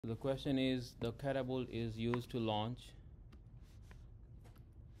The question is, the catapult is used to launch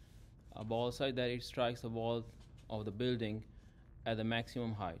a ball such that it strikes the wall of the building at the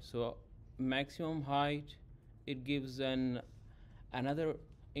maximum height. So maximum height, it gives another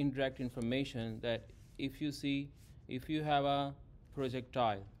indirect information that if you have a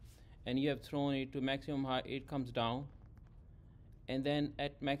projectile and you have thrown it to maximum height, it comes down, and then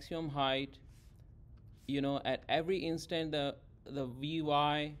at maximum height, at every instant the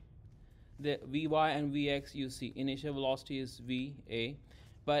Vy and Vx, you see initial velocity is Va,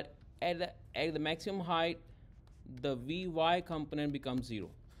 but at the maximum height the Vy component becomes 0.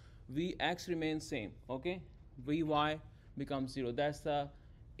 Vx remains same, okay? Vy becomes 0. That's the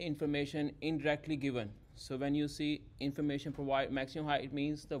information indirectly given. So when you see information provide maximum height, it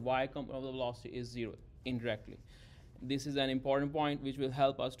means the y component of the velocity is 0 indirectly. This is an important point which will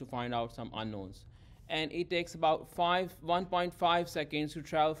help us to find out some unknowns. And it takes about 1.5 seconds to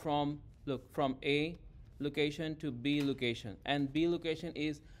travel from A location to B location, and B location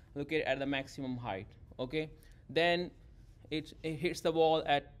is located at the maximum height, okay? Then it hits the wall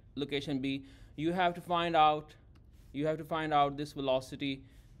at location B. You have to find out this velocity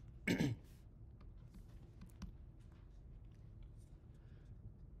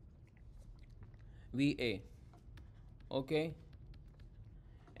Va, okay?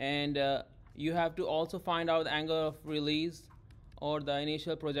 And you have to also find out the angle of release or the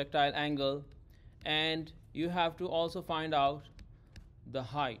initial projectile angle, and you have to also find out the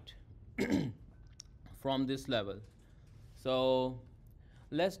height from this level. So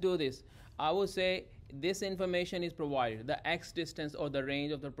let's do this. I would say this information is provided, the x distance or the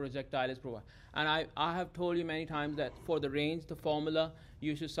range of the projectile is provided, and I have told you many times that for the range, the formula,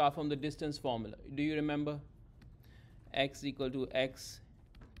 you should start from the distance formula. Do you remember? X equal to x,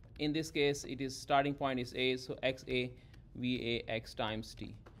 in this case it is starting point is a, so xa Va x times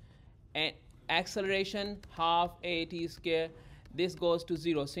t, and acceleration half a t square, this goes to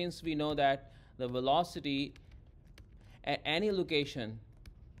 0 since we know that the velocity at any location,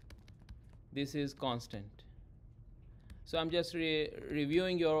 this is constant. So I'm just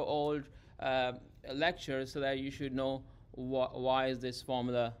reviewing your old lectures so that you should know why is this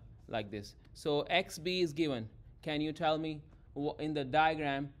formula like this. So xb is given. Can you tell me in the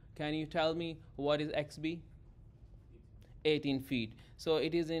diagram, can you tell me what is xb? 18 feet. So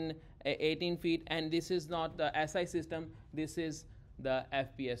it is in 18 feet, and this is not the SI system, this is the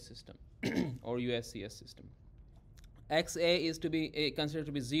FPS system or USCS system. XA is to be considered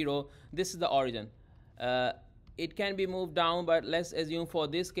to be 0. This is the origin. It can be moved down, but let's assume for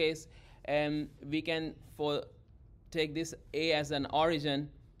this case we can take this A as an origin,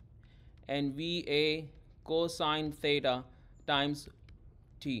 and VA cosine theta times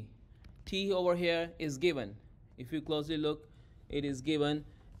T. T over here is given. If you closely look, it is given,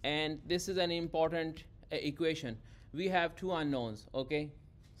 and this is an important equation. We have two unknowns, okay?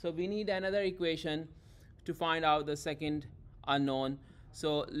 So we need another equation to find out the second unknown.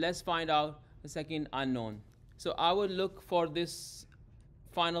 So let's find out the second unknown. So I would look for this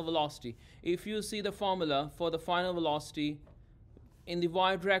final velocity. If you see the formula for the final velocity in the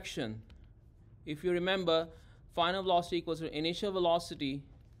y direction, if you remember, final velocity equals to initial velocity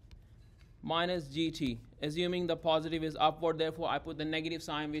minus gt, assuming the positive is upward, therefore I put the negative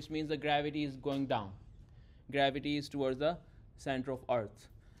sign, which means the gravity is going down. Gravity is towards the center of Earth.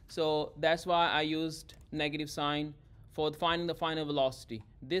 So that's why I used negative sign for finding the final velocity.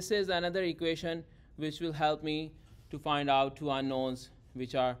 This is another equation which will help me to find out two unknowns,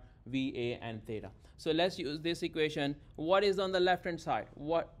 which are Va and theta. So let's use this equation. What is on the left hand side?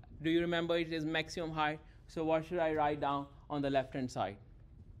 What do you remember? It is maximum height. So what should I write down on the left hand side?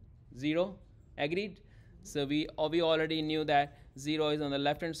 0. Agreed? So we already knew that 0 is on the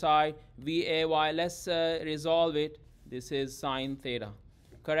left hand side. Vay, let's resolve it. This is sine theta.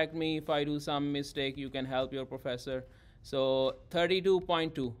 Correct me if I do some mistake, you can help your professor. So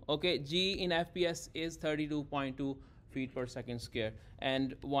 32.2, okay, G in FPS is 32.2 feet per second square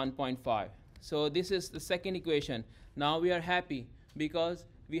and 1.5. So this is the second equation. Now we are happy because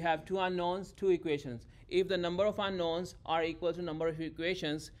we have two unknowns, two equations. If the number of unknowns are equal to number of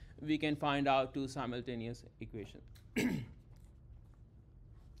equations, we can find out two simultaneous equations.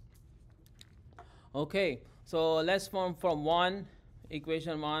 Okay, so let's form from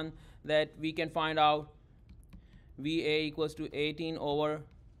equation 1 that we can find out Va equals to 18 over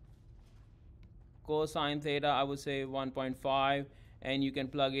cosine theta, I would say 1.5, and you can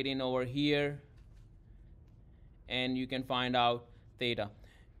plug it in over here and you can find out theta.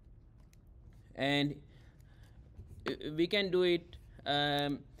 And we can do it,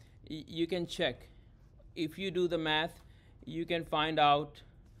 you can check. If you do the math, you can find out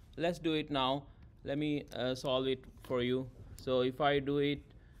let's do it now. Let me solve it for you. So if I do it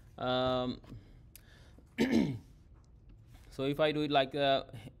so if I do it like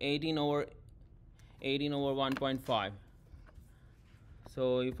 18 over 1.5.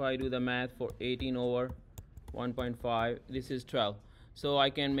 So if I do the math for 18 over 1.5, this is 12. So I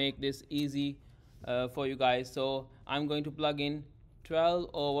can make this easy for you guys. So I'm going to plug in 12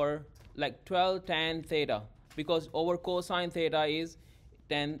 over like 12 tan theta, because over cosine theta is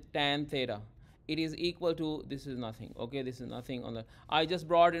tan theta. It is equal to, this is nothing, okay, this is nothing on the, I just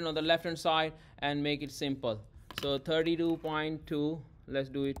brought it on the left hand side and make it simple. So 32.2, let's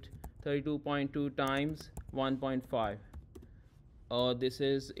do it, 32.2 times 1.5. This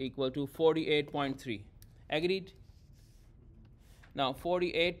is equal to 48.3. Agreed? Now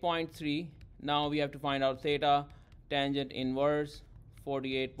 48.3, now we have to find out theta, tangent inverse,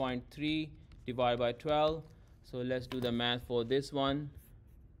 48.3 divided by 12. So let's do the math for this one.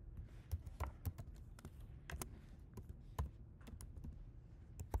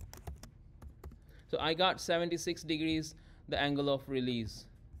 So I got 76 degrees, the angle of release.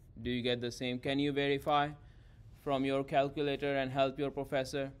 Do you get the same? Can you verify from your calculator and help your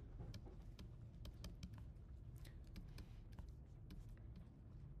professor?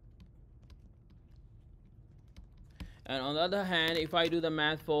 And on the other hand, if I do the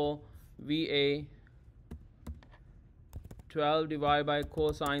math for VA, 12 divided by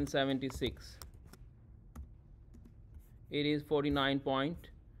cosine 76, it is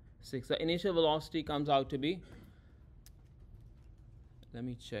 49.6. The initial velocity comes out to be, let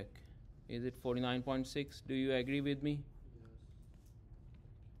me check, is it 49.6? Do you agree with me? Yes.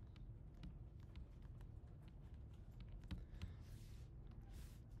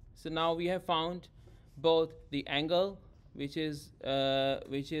 So now we have found both the angle, which is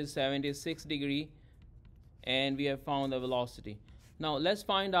 76 degree, and we have found the velocity. Now let's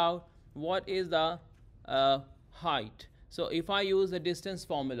find out what is the height. So if I use the distance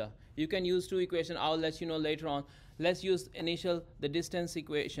formula, you can use two equations. I'll let you know later on. Let's use the distance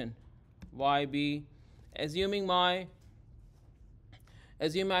equation, YB, assuming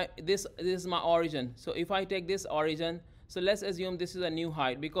this is my origin. So if I take this origin, so let's assume this is a new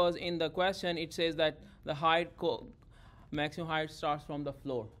height, because in the question it says that the maximum height starts from the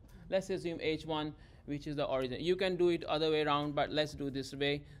floor. Let's assume h1, which is the origin. You can do it other way around, but let's do this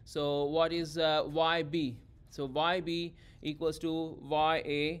way. So what is YB? So YB equals to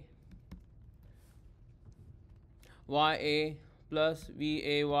YA plus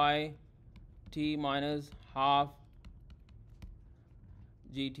VAY t minus half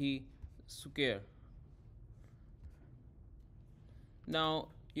GT square. Now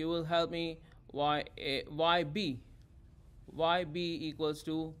you will help me, YB equals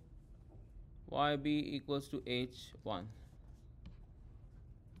to H1.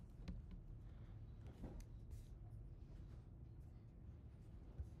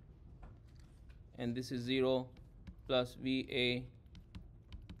 And this is 0 plus VA,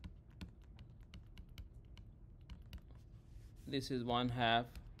 this is 1/2.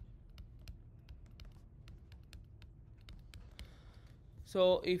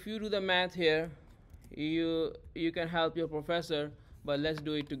 So if you do the math here, you can help your professor, but let's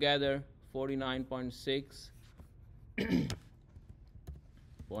do it together. 49.6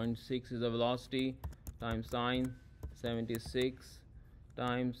 0.6 is the velocity times sine 76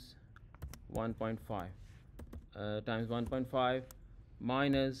 times 1.5 times 1.5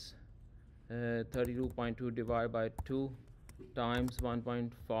 minus 32.2 divided by 2 times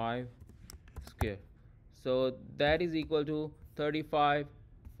 1.5 square. So that is equal to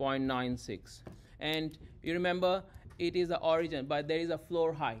 35.96. And you remember it is the origin, but there is a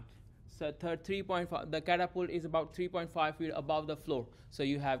floor height. So 3.5, the catapult is about 3.5 feet above the floor. So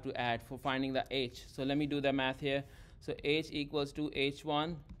you have to add for finding the h. So let me do the math here. So h equals to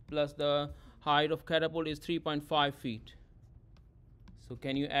h1 plus the height of catapult is 3.5 feet. So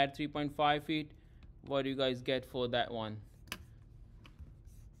can you add 3.5 feet? What do you guys get for that one?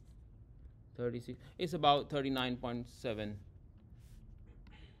 36. It's about 39.7.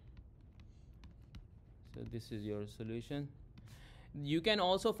 So this is your solution. You can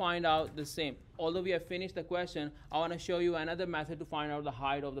also find out the same. Although we have finished the question, I want to show you another method to find out the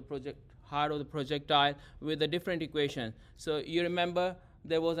height of the projectile with a different equation. So you remember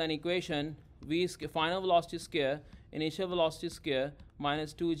there was an equation, v final velocity square, initial velocity square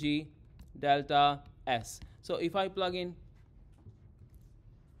minus 2g delta s. So if I plug in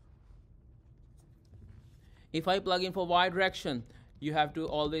for y direction, you have to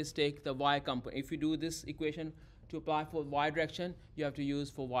always take the y component. If you do this equation to apply for y direction, you have to use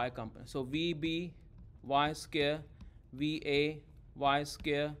for y component. So VB y square VA y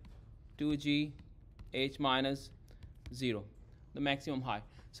square 2g h minus 0, the maximum height.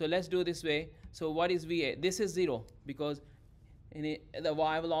 So let's do this way. So what is VA? This is 0 because the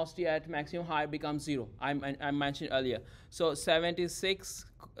y velocity at maximum height becomes 0. I mentioned earlier. So 76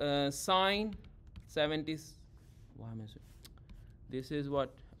 sine 70. Why am I saying? This is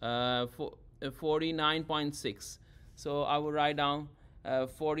what 49.6. So I will write down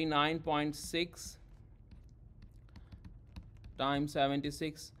 49.6 times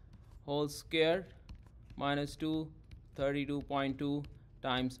 76 whole square minus 2, 32.2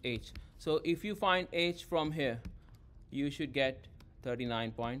 times h. So if you find h from here, you should get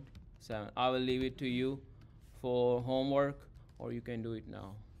 39.7. I will leave it to you for homework, or you can do it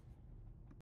now.